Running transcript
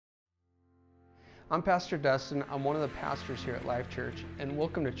I'm Pastor Dustin. I'm one of the pastors here at Life Church, and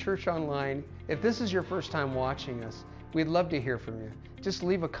welcome to Church Online. If this is your first time watching us, we'd love to hear from you. Just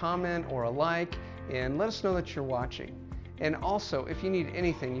leave a comment or a like and let us know that you're watching. And also, if you need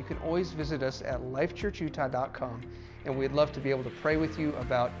anything, you can always visit us at lifechurchutah.com, and we'd love to be able to pray with you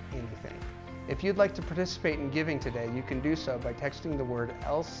about anything. If you'd like to participate in giving today, you can do so by texting the word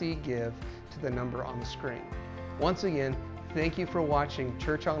LCGIVE to the number on the screen. Once again, thank you for watching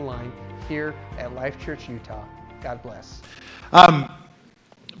Church Online here at Life Church Utah. God bless.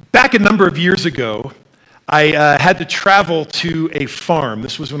 Back a number of years ago, I had to travel to a farm.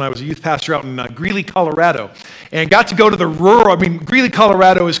 This was when I was a youth pastor out in Greeley, Colorado, and got to go to the rural. Greeley,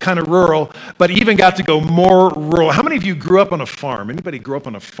 Colorado is kind of rural, but even got to go more rural. How many of you grew up on a farm? Anybody grew up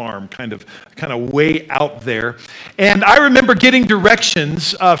on a farm, kind of way out there? And I remember getting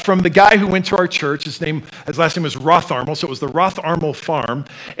directions from the guy who went to our church. His last name was Rotharmel, so it was the Rotharmel farm.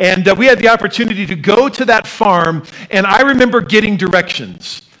 And we had the opportunity to go to that farm, and I remember getting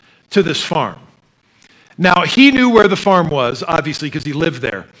directions to this farm. Now, he knew where the farm was, obviously, because he lived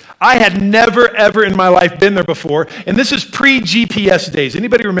there. I had never, ever in my life been there before, and this is pre-GPS days.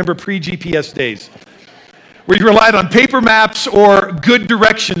 Anybody remember pre-GPS days? Where you relied on paper maps or good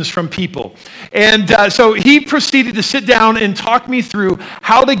directions from people. And so he proceeded to sit down and talk me through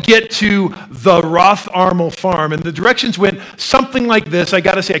how to get to the Rotharmel farm. And the directions went something like this. I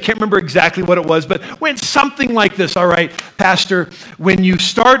got to say, I can't remember exactly what it was, but went something like this. All right, Pastor, when you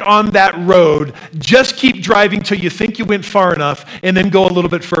start on that road, just keep driving till you think you went far enough and then go a little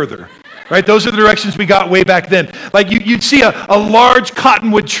bit further. Right? Those are the directions we got way back then. Like you'd see a large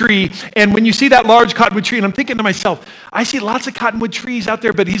cottonwood tree, and when you see that large cottonwood tree, and I'm thinking to myself, I see lots of cottonwood trees out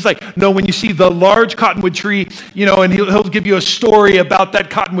there, but he's like, no, when you see the large cottonwood tree, and he'll give you a story about that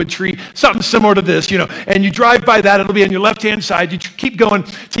cottonwood tree, something similar to this, and you drive by that, it'll be on your left-hand side. You keep going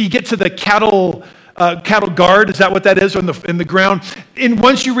till you get to the cattle guard, is that what that is, in the ground? And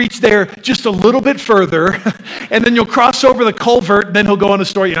once you reach there, just a little bit further, and then you'll cross over the culvert, and then he'll go on a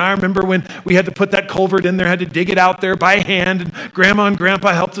story. I remember when we had to put that culvert in there, had to dig it out there by hand, and Grandma and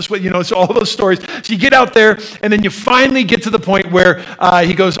Grandpa helped us with, so all those stories. So you get out there, and then you finally get to the point where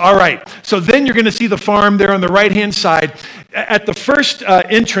he goes, all right, so then you're going to see the farm there on the right-hand side. At the first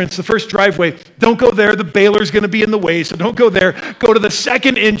entrance, the first driveway, don't go there. The baler's going to be in the way, so don't go there. Go to the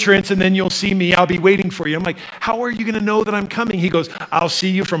second entrance, and then you'll see me. I'll be waiting for you. I'm like, how are you going to know that I'm coming? He goes, I'll see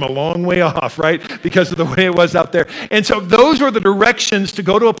you from a long way off, right? Because of the way it was out there. And so those were the directions to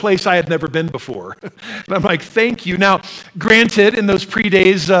go to a place I had never been before. And I'm like, thank you. Now, granted, in those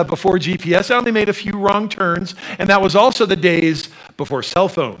pre-days before GPS, I only made a few wrong turns, and that was also the days before cell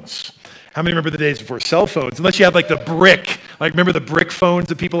phones. How many remember the days before cell phones? Unless you had like the brick, remember the brick phones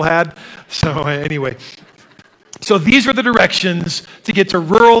that people had? So anyway, so these are the directions to get to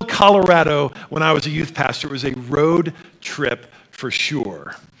rural Colorado when I was a youth pastor. It was a road trip for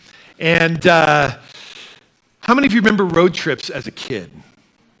sure. And how many of you remember road trips as a kid?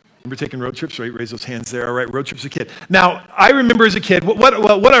 Remember taking road trips? Right, raise those hands there. All right, road trips as a kid. Now, I remember as a kid,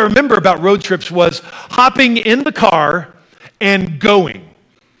 what I remember about road trips was hopping in the car and going.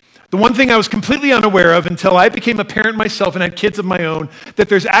 The one thing I was completely unaware of until I became a parent myself and had kids of my own, that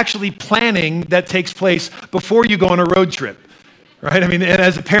there's actually planning that takes place before you go on a road trip, right? And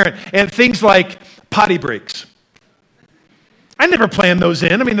as a parent, and things like potty breaks. I never planned those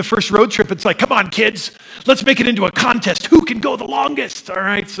in. The first road trip, it's like, come on, kids, let's make it into a contest. Who can go the longest? All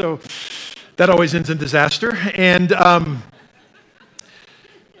right, so that always ends in disaster. And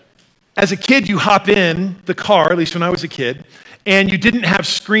as a kid, you hop in the car, at least when I was a kid, and you didn't have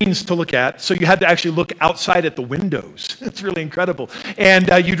screens to look at, so you had to actually look outside at the windows. It's really incredible.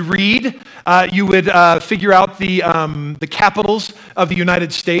 And you'd read, you would figure out the capitals of the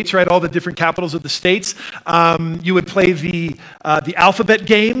United States, right? All the different capitals of the states. You would play the alphabet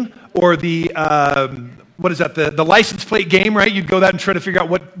game, or the the license plate game, right? You'd go that and try to figure out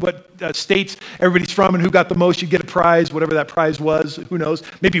what states everybody's from and who got the most. You'd get a prize, whatever that prize was. Who knows?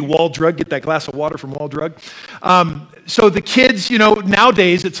 Maybe Wall Drug, get that glass of water from Wall Drug. So the kids,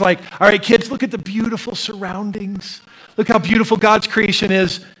 nowadays it's like, all right, kids, look at the beautiful surroundings. Look how beautiful God's creation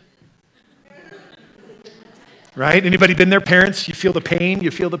is. Right? Anybody been there, parents? You feel the pain? You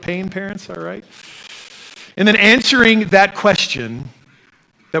feel the pain, parents? All right. And then answering that question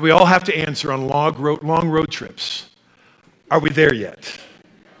that we all have to answer on long road trips. Are we there yet?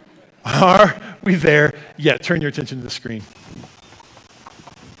 Are we there yet? Turn your attention to the screen.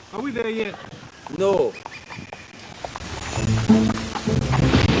 Are we there yet? No.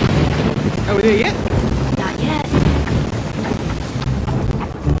 Are we there yet? Not yet.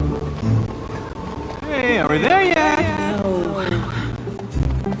 Hey, are we there yet? No.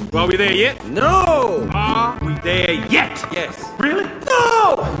 Well, are we there yet? No! Are we there yet? Yes. Really?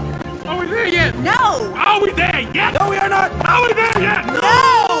 No! Are we there yet? No! Are we there yet? No, we are not! Are we there yet?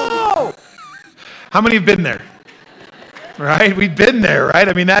 No! How many have been there? Right? We've been there, right?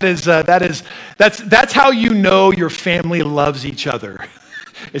 I mean, that's how you know your family loves each other.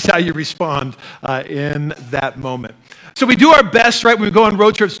 It's how you respond in that moment. So we do our best, right? When we go on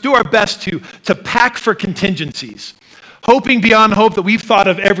road trips, do our best to pack for contingencies. Hoping beyond hope that we've thought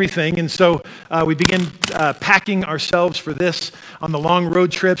of everything. And so we begin packing ourselves for this on the long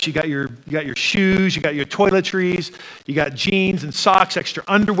road trips. You got your shoes, you got your toiletries, you got jeans and socks, extra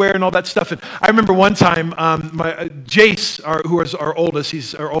underwear and all that stuff. And I remember one time, Jace, who is our oldest,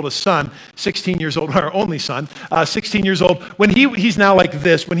 he's our oldest son, 16 years old, our only son, 16 years old. When he's now like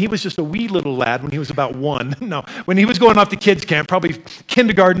this, when he was just a wee little lad, when he was about when he was going off to kids camp, probably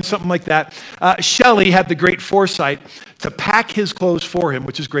kindergarten, something like that, Shelly had the great foresight to pack his clothes for him,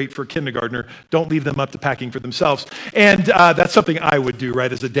 which is great for a kindergartner. Don't leave them up to packing for themselves. And that's something I would do,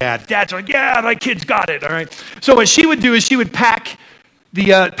 right, as a dad. Dad's like, yeah, my kid's got it, all right? So what she would do is she would pack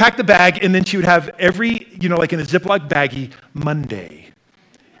the bag, and then she would have every, like in a Ziploc baggie, Monday.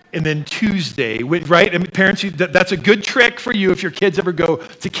 And then Tuesday, right? And parents, that's a good trick for you if your kids ever go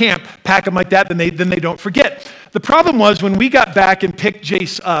to camp. Pack them like that, then they don't forget. The problem was when we got back and picked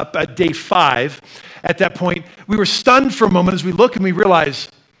Jace up at day 5, at that point, we were stunned for a moment as we look and we realize,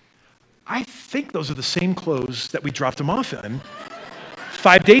 I think those are the same clothes that we dropped him off in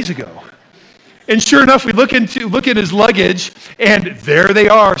 5 days ago. And sure enough, we look at his luggage, and there they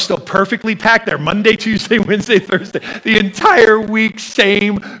are, still perfectly packed there. Monday, Tuesday, Wednesday, Thursday. The entire week,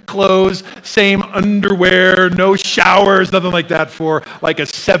 same clothes, same underwear, no showers, nothing like that for like a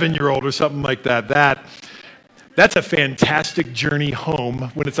 7-year-old or something like that. That's a fantastic journey home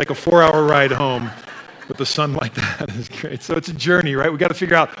when it's like a 4-hour ride home with the sun like that. Is great. So it's a journey, right? We got to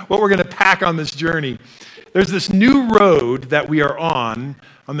figure out what we're going to pack on this journey. There's this new road that we are on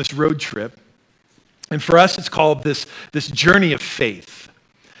this road trip. And for us, it's called this journey of faith.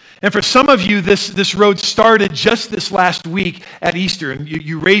 And for some of you, this road started just this last week at Easter. And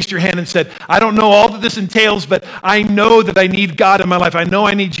you raised your hand and said, I don't know all that this entails, but I know that I need God in my life. I know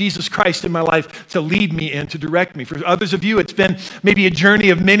I need Jesus Christ in my life to lead me and to direct me. For others of you, it's been maybe a journey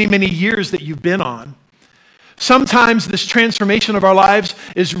of many, many years that you've been on. Sometimes this transformation of our lives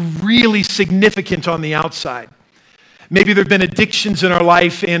is really significant on the outside. Maybe there have been addictions in our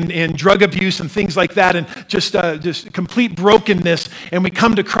life and drug abuse and things like that, and just complete brokenness. And we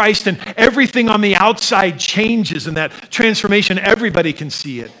come to Christ and everything on the outside changes, and that transformation, everybody can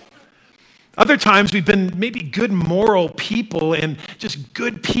see it. Other times we've been maybe good moral people and just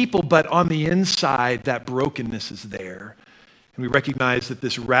good people, but on the inside that brokenness is there. And we recognize that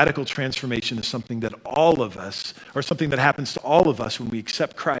this radical transformation is something that all of us, or something that happens to all of us when we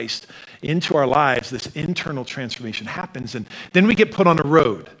accept Christ into our lives. This internal transformation happens, and then we get put on a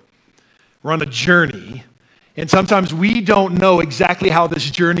road. We're on a journey, and sometimes we don't know exactly how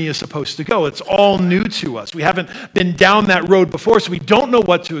this journey is supposed to go. It's all new to us. We haven't been down that road before, so we don't know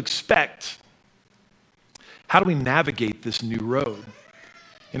what to expect. How do we navigate this new road?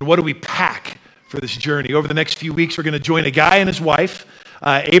 And what do we pack for this journey? Over the next few weeks, we're going to join a guy and his wife,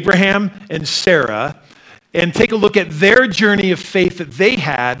 Abraham and Sarah, and take a look at their journey of faith that they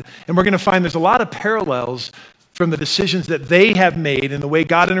had. And we're going to find there's a lot of parallels from the decisions that they have made and the way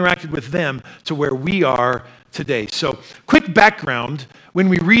God interacted with them to where we are today. So, quick background when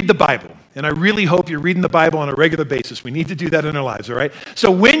we read the Bible. And I really hope you're reading the Bible on a regular basis. We need to do that in our lives, all right? So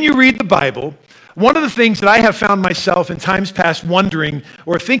when you read the Bible, one of the things that I have found myself in times past wondering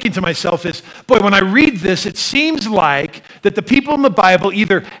or thinking to myself is, boy, when I read this, it seems like that the people in the Bible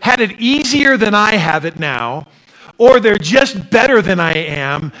either had it easier than I have it now, or they're just better than I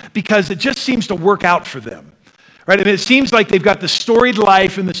am because it just seems to work out for them. Right? I mean, it seems like they've got this storied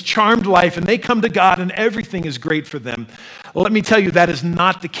life and this charmed life, and they come to God and everything is great for them. Well, let me tell you, that is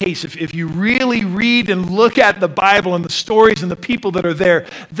not the case. If you really read and look at the Bible and the stories and the people that are there,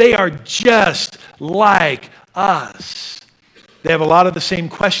 they are just like us. They have a lot of the same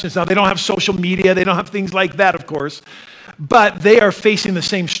questions. Now, they don't have social media. They don't have things like that, of course. But they are facing the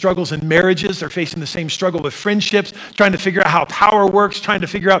same struggles in marriages. They're facing the same struggle with friendships, trying to figure out how power works, trying to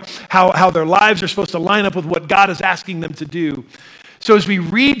figure out how their lives are supposed to line up with what God is asking them to do. So as we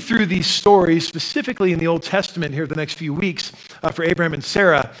read through these stories, specifically in the Old Testament here the next few weeks for Abraham and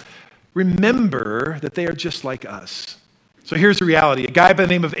Sarah, remember that they are just like us. So here's the reality. A guy by the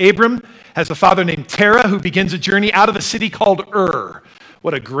name of Abram has a father named Terah who begins a journey out of a city called Ur.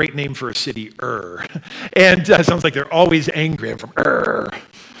 What a great name for a city, Ur. And sounds like they're always angry. I'm from Ur.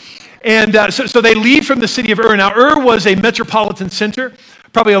 And so they leave from the city of Ur. Now, Ur was a metropolitan center,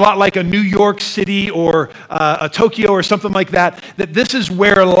 probably a lot like a New York City or a Tokyo or something like that, that this is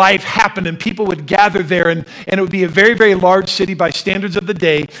where life happened and people would gather there and it would be a very, very large city by standards of the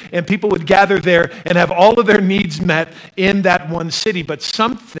day, and people would gather there and have all of their needs met in that one city. But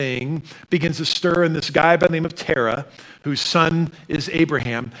something begins to stir in this guy by the name of Terah, whose son is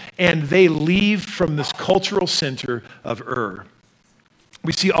Abraham, and they leave from this cultural center of Ur.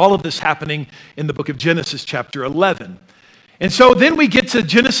 We see all of this happening in the book of Genesis chapter 11. And so then we get to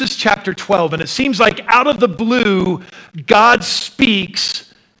Genesis chapter 12, and it seems like out of the blue, God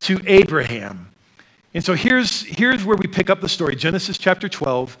speaks to Abraham. And so here's where we pick up the story, Genesis chapter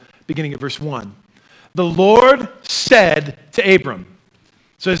 12, beginning at verse 1. The Lord said to Abram.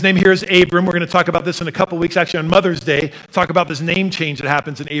 So his name here is Abram. We're going to talk about this in a couple weeks, actually on Mother's Day, talk about this name change that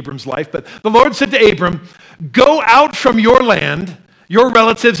happens in Abram's life. But the Lord said to Abram, go out from your land, your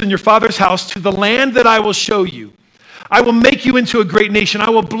relatives and your father's house, to the land that I will show you. I will make you into a great nation. I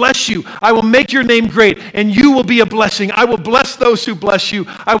will bless you. I will make your name great, and you will be a blessing. I will bless those who bless you.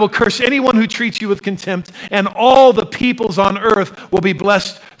 I will curse anyone who treats you with contempt, and all the peoples on earth will be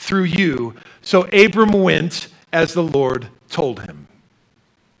blessed through you. So Abram went as the Lord told him.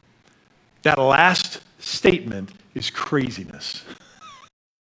 That last statement is craziness.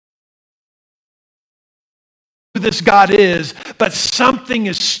 Who this God is, but something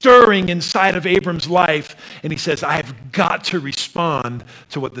is stirring inside of Abram's life, and he says, I have got to respond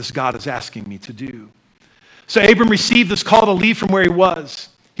to what this God is asking me to do. So Abram received this call to leave from where he was.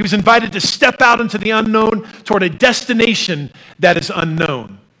 He was invited to step out into the unknown toward a destination that is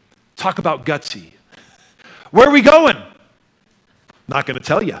unknown. Talk about gutsy. Where are we going? Not going to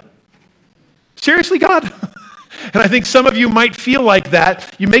tell you. Seriously, God? And I think some of you might feel like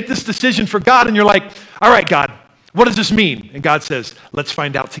that. You make this decision for God, and you're like, all right, God, what does this mean? And God says, let's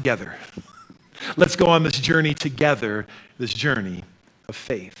find out together. Let's go on this journey together, this journey of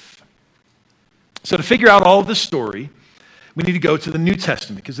faith. So to figure out all of this story, we need to go to the New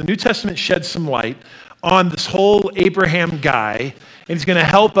Testament, because the New Testament sheds some light on this whole Abraham guy, and he's going to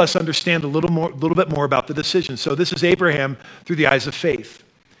help us understand a little bit more about the decision. So this is Abraham through the eyes of faith.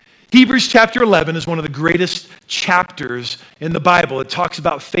 Hebrews chapter 11 is one of the greatest chapters in the Bible. It talks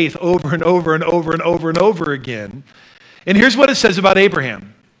about faith over and over and over and over and over again. And here's what it says about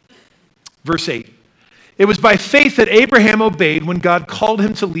Abraham. Verse 8. It was by faith that Abraham obeyed when God called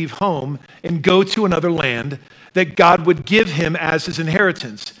him to leave home and go to another land that God would give him as his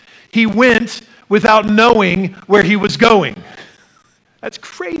inheritance. He went without knowing where he was going. That's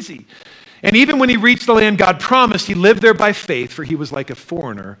crazy. And even when he reached the land God promised, he lived there by faith, for he was like a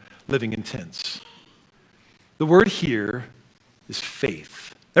foreigner living in tents. The word here is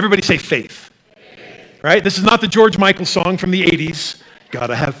faith. Everybody say faith. Faith. Right? This is not the George Michael song from the 80s.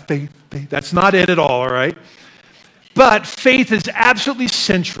 Gotta have faith, faith. That's not it at all right? But faith is absolutely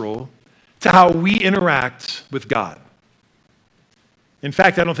central to how we interact with God. In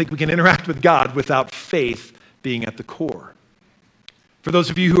fact, I don't think we can interact with God without faith being at the core. For those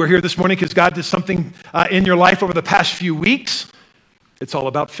of you who are here this morning because God did something in your life over the past few weeks, it's all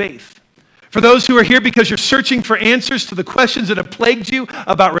about faith. For those who are here because you're searching for answers to the questions that have plagued you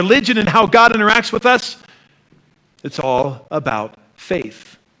about religion and how God interacts with us, it's all about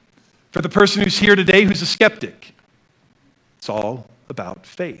faith. For the person who's here today who's a skeptic, it's all about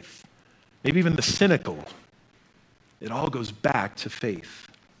faith. Maybe even the cynical, it all goes back to faith.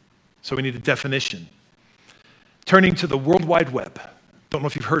 So we need a definition. Turning to the World Wide Web. Don't know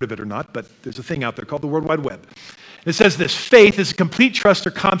if you've heard of it or not, but there's a thing out there called the World Wide Web. It says this: faith is a complete trust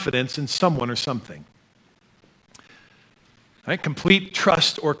or confidence in someone or something. Right? Complete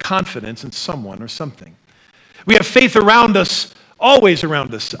trust or confidence in someone or something. We have faith around us, always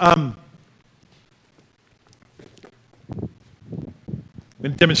around us. I'm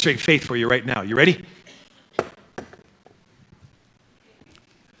going to demonstrate faith for you right now. You ready?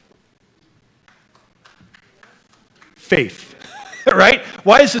 Faith. Right?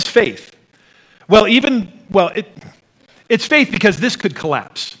 Why is this faith? It's faith because this could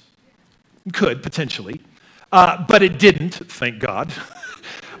collapse. It could, potentially. But it didn't, thank God.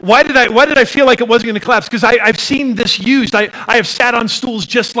 Why did I feel like it wasn't going to collapse? Because I've seen this used. I have sat on stools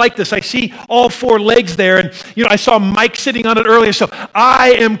just like this. I see all four legs there. And, I saw Mike sitting on it earlier. So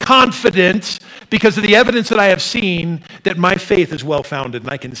I am confident because of the evidence that I have seen that my faith is well-founded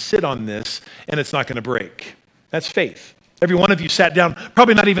and I can sit on this and it's not going to break. That's faith. Every one of you sat down,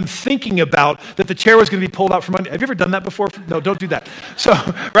 probably not even thinking about that the chair was going to be pulled out from under. Have you ever done that before? No, don't do that. So,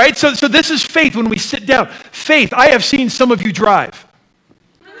 right? So this is faith when we sit down. Faith, I have seen some of you drive.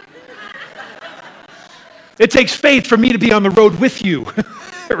 It takes faith for me to be on the road with you,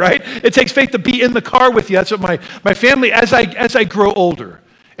 right? It takes faith to be in the car with you. That's what my family, as I grow older,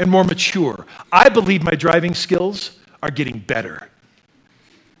 and more mature. I believe my driving skills are getting better.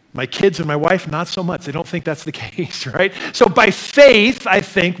 My kids and my wife, not so much. They don't think that's the case, right? So by faith, I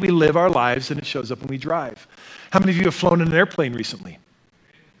think we live our lives and it shows up when we drive. How many of you have flown in an airplane recently?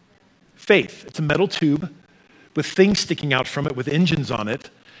 Faith. It's a metal tube with things sticking out from it, with engines on it,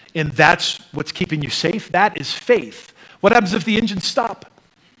 and that's what's keeping you safe. That is faith. What happens if the engines stop?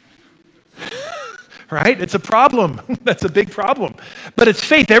 Right? It's a problem. That's a big problem. But it's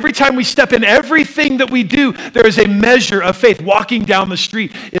faith. Every time we step in, everything that we do, there is a measure of faith. Walking down the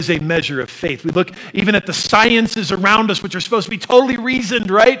street is a measure of faith. We look even at the sciences around us, which are supposed to be totally reasoned,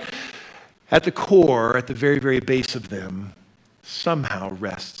 right? At the core, at the very, very base of them, somehow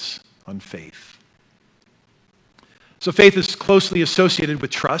rests on faith. So faith is closely associated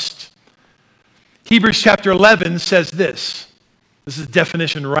with trust. Hebrews chapter 11 says this. This is a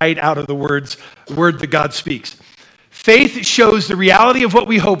definition right out of the word that God speaks. Faith shows the reality of what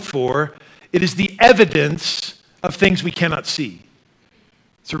we hope for. It is the evidence of things we cannot see.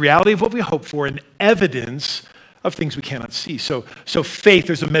 It's the reality of what we hope for and evidence of things we cannot see. So faith,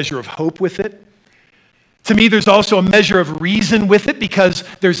 there's a measure of hope with it. To me, there's also a measure of reason with it because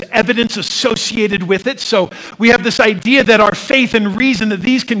there's evidence associated with it. So we have this idea that our faith and reason, that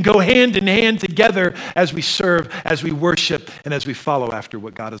these can go hand in hand together as we serve, as we worship, and as we follow after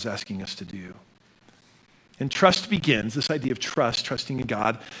what God is asking us to do. And trust begins, this idea of trust, trusting in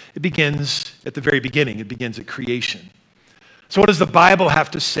God, it begins at the very beginning. It begins at creation. So what does the Bible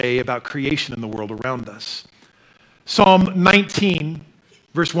have to say about creation in the world around us? Psalm 19,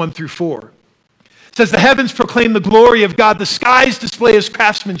 verse 1 through 4. It says, the heavens proclaim the glory of God. The skies display his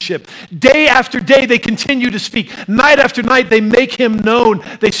craftsmanship. Day after day, they continue to speak. Night after night, they make him known.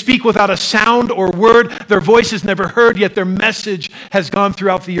 They speak without a sound or word. Their voice is never heard, yet their message has gone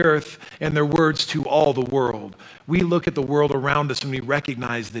throughout the earth and their words to all the world. We look at the world around us and we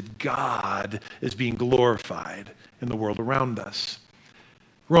recognize that God is being glorified in the world around us.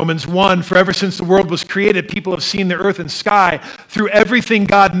 Romans 1, for ever since the world was created, people have seen the earth and sky. Through everything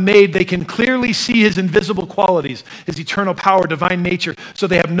God made, they can clearly see his invisible qualities, his eternal power, divine nature, so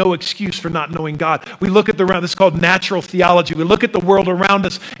they have no excuse for not knowing God. We look at this is called natural theology. We look at the world around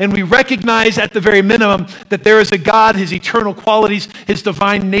us, and we recognize at the very minimum that there is a God, his eternal qualities, his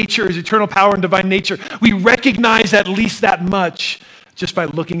divine nature, his eternal power and divine nature. We recognize at least that much just by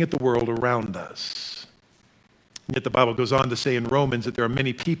looking at the world around us. Yet the Bible goes on to say in Romans that there are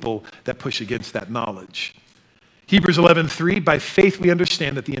many people that push against that knowledge. Hebrews 11:3, by faith we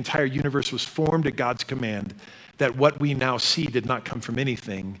understand that the entire universe was formed at God's command, that what we now see did not come from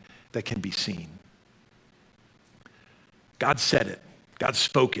anything that can be seen. God said it, God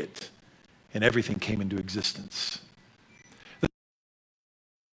spoke it, and everything came into existence.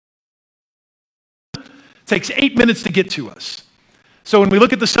 It takes 8 minutes to get to us. So when we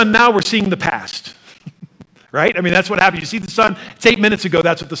look at the sun now, we're seeing the past. Right? I mean, that's what happened. You see the sun, it's 8 minutes ago,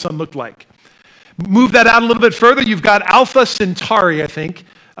 that's what the sun looked like. Move that out a little bit further, you've got Alpha Centauri, I think.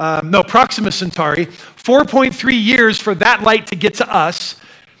 Proxima Centauri. 4.3 years for that light to get to us.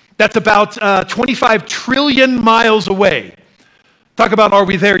 That's about 25 trillion miles away. Talk about, are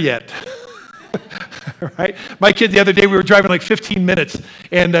we there yet? Right? My kid the other day, we were driving like 15 minutes,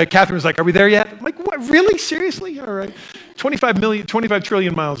 and Catherine was like, are we there yet? I'm like, what, really? Seriously? All right. 25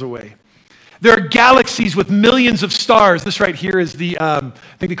 trillion miles away. There are galaxies with millions of stars. This right here is I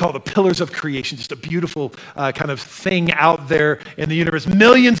think they call it the pillars of creation, just a beautiful kind of thing out there in the universe.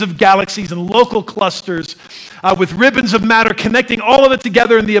 Millions of galaxies and local clusters with ribbons of matter connecting all of it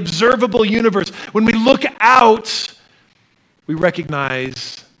together in the observable universe. When we look out, we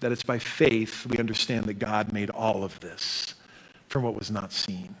recognize that it's by faith we understand that God made all of this from what was not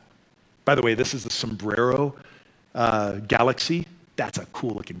seen. By the way, this is the Sombrero galaxy. That's a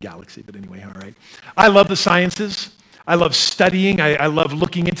cool looking galaxy, but anyway, all right. I love the sciences. I love studying. I love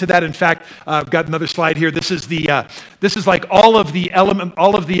looking into that. In fact, I've got another slide here. This is like all of the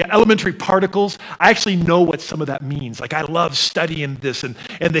elementary particles. I actually know what some of that means. Like I love studying this and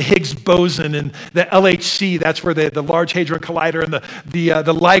the Higgs boson and the LHC. That's where the Large Hadron Collider and the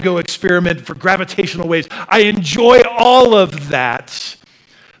LIGO experiment for gravitational waves. I enjoy all of that,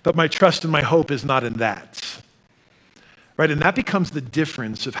 but my trust and my hope is not in that. Right? And that becomes the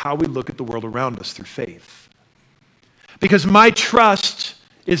difference of how we look at the world around us through faith. Because my trust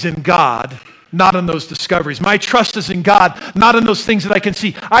is in God, not in those discoveries. My trust is in God, not in those things that I can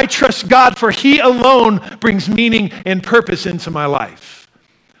see. I trust God, for he alone brings meaning and purpose into my life.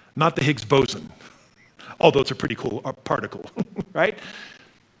 Not the Higgs boson, although it's a pretty cool particle, right?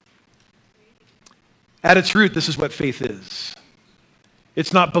 At its root, this is what faith is.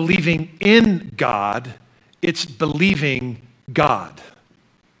 It's not believing in God, it's believing God.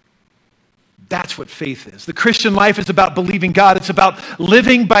 That's what faith is. The Christian life is about believing God. It's about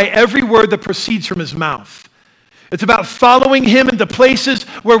living by every word that proceeds from his mouth. It's about following him into places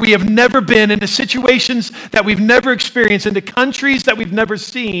where we have never been, into situations that we've never experienced, into countries that we've never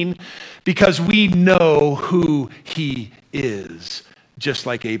seen, because we know who he is, just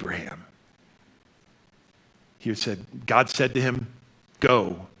like Abraham. He said, God said to him,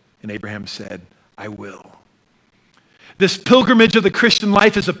 go. And Abraham said, I will. This pilgrimage of the Christian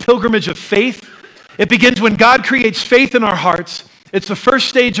life is a pilgrimage of faith. It begins when God creates faith in our hearts. It's the first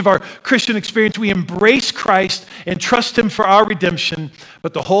stage of our Christian experience. We embrace Christ and trust him for our redemption,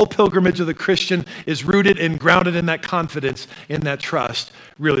 but the whole pilgrimage of the Christian is rooted and grounded in that confidence, in that trust,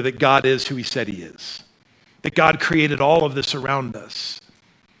 really, that God is who he said he is, that God created all of this around us.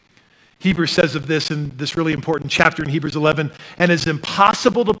 Hebrews says of this in this really important chapter in Hebrews 11, and it's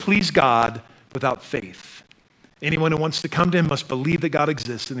impossible to please God without faith. Anyone who wants to come to him must believe that God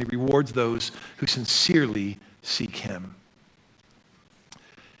exists, and he rewards those who sincerely seek him.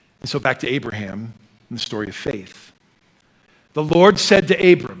 And so back to Abraham and the story of faith. The Lord said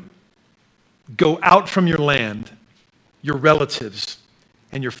to Abram, go out from your land, your relatives,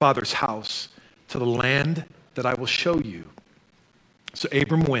 and your father's house to the land that I will show you. So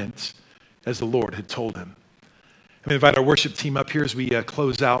Abram went as the Lord had told him. I'm going to invite our worship team up here as we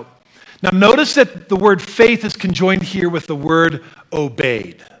close out. Now notice that the word faith is conjoined here with the word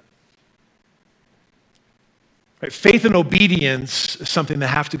obeyed. Right? Faith and obedience is something that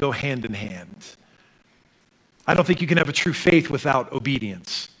have to go hand in hand. I don't think you can have a true faith without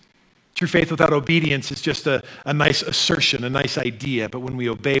obedience. True faith without obedience is just a nice assertion, a nice idea, but when we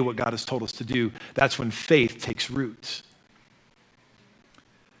obey what God has told us to do, that's when faith takes root.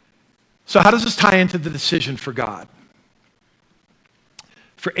 So how does this tie into the decision for God?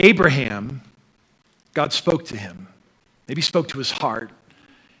 For Abraham, God spoke to him. Maybe spoke to his heart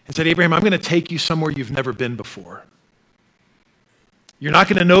and said, Abraham, I'm going to take you somewhere you've never been before. You're not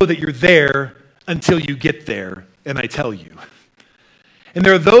going to know that you're there until you get there, and I tell you. And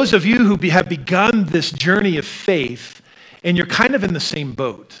there are those of you who have begun this journey of faith, and you're kind of in the same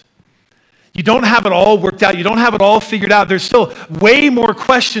boat. You don't have it all worked out. You don't have it all figured out. There's still way more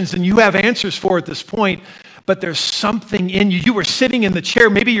questions than you have answers for at this point, but there's something in you. You were sitting in the chair,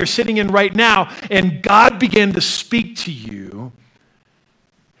 maybe you're sitting in right now, and God began to speak to you,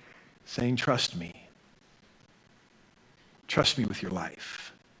 saying, trust me. Trust me with your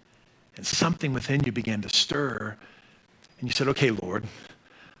life. And something within you began to stir, and you said, okay, Lord,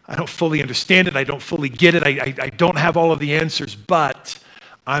 I don't fully understand it. I don't fully get it. I don't have all of the answers, but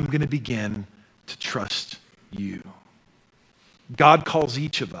I'm going to begin to trust you. God calls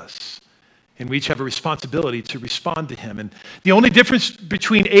each of us, and we each have a responsibility to respond to him. And the only difference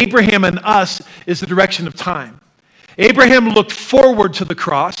between Abraham and us is the direction of time. Abraham looked forward to the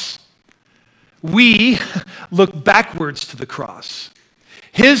cross. We look backwards to the cross.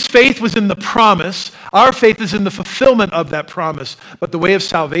 His faith was in the promise. Our faith is in the fulfillment of that promise. But the way of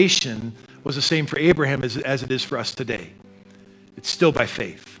salvation was the same for Abraham as it is for us today. It's still by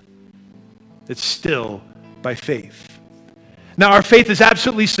faith. It's still by faith. Now, our faith is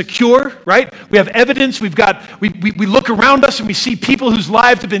absolutely secure, right? We have evidence. We look around us and we see people whose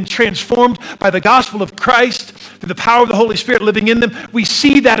lives have been transformed by the gospel of Christ through the power of the Holy Spirit living in them. We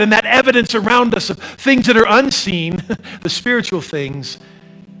see that and that evidence around us of things that are unseen, the spiritual things.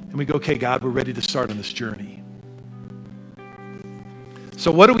 And we go, okay, God, we're ready to start on this journey. So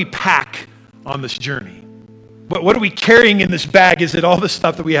what do we pack on this journey? What are we carrying in this bag? Is it all the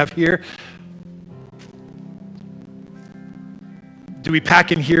stuff that we have here? Do we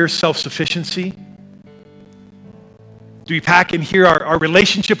pack in here self-sufficiency? Do we pack in here our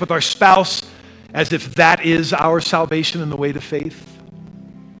relationship with our spouse as if that is our salvation and the way to faith?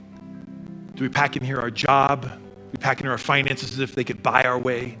 Do we pack in here our job? Do we pack in here our finances as if they could buy our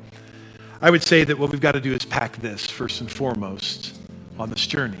way? I would say that what we've got to do is pack this first and foremost on this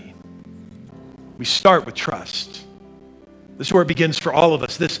journey. We start with trust. This is where it begins for all of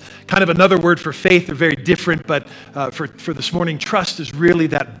us. This kind of another word for faith, they're very different, but for this morning, trust is really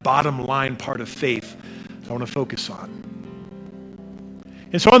that bottom line part of faith that I want to focus on.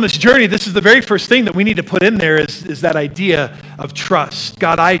 And so on this journey, this is the very first thing that we need to put in there is that idea of trust.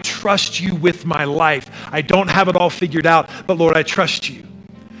 God, I trust you with my life. I don't have it all figured out, but Lord, I trust you.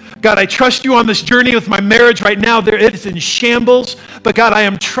 God, I trust you on this journey with my marriage right now. It is in shambles, but God, I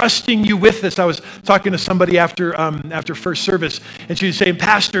am trusting you with this. I was talking to somebody after first service, and she was saying,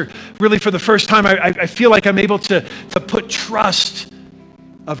 Pastor, really for the first time, I feel like I'm able to put trust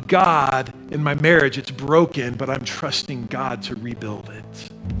of God in my marriage. It's broken, but I'm trusting God to rebuild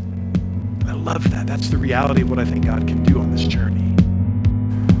it. And I love that. That's the reality of what I think God can do on this journey.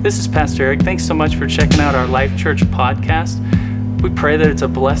 This is Pastor Eric. Thanks so much for checking out our Life Church podcast. We pray that it's a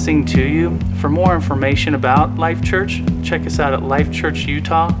blessing to you. For more information about Life Church, check us out at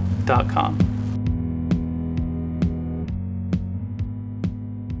lifechurchutah.com.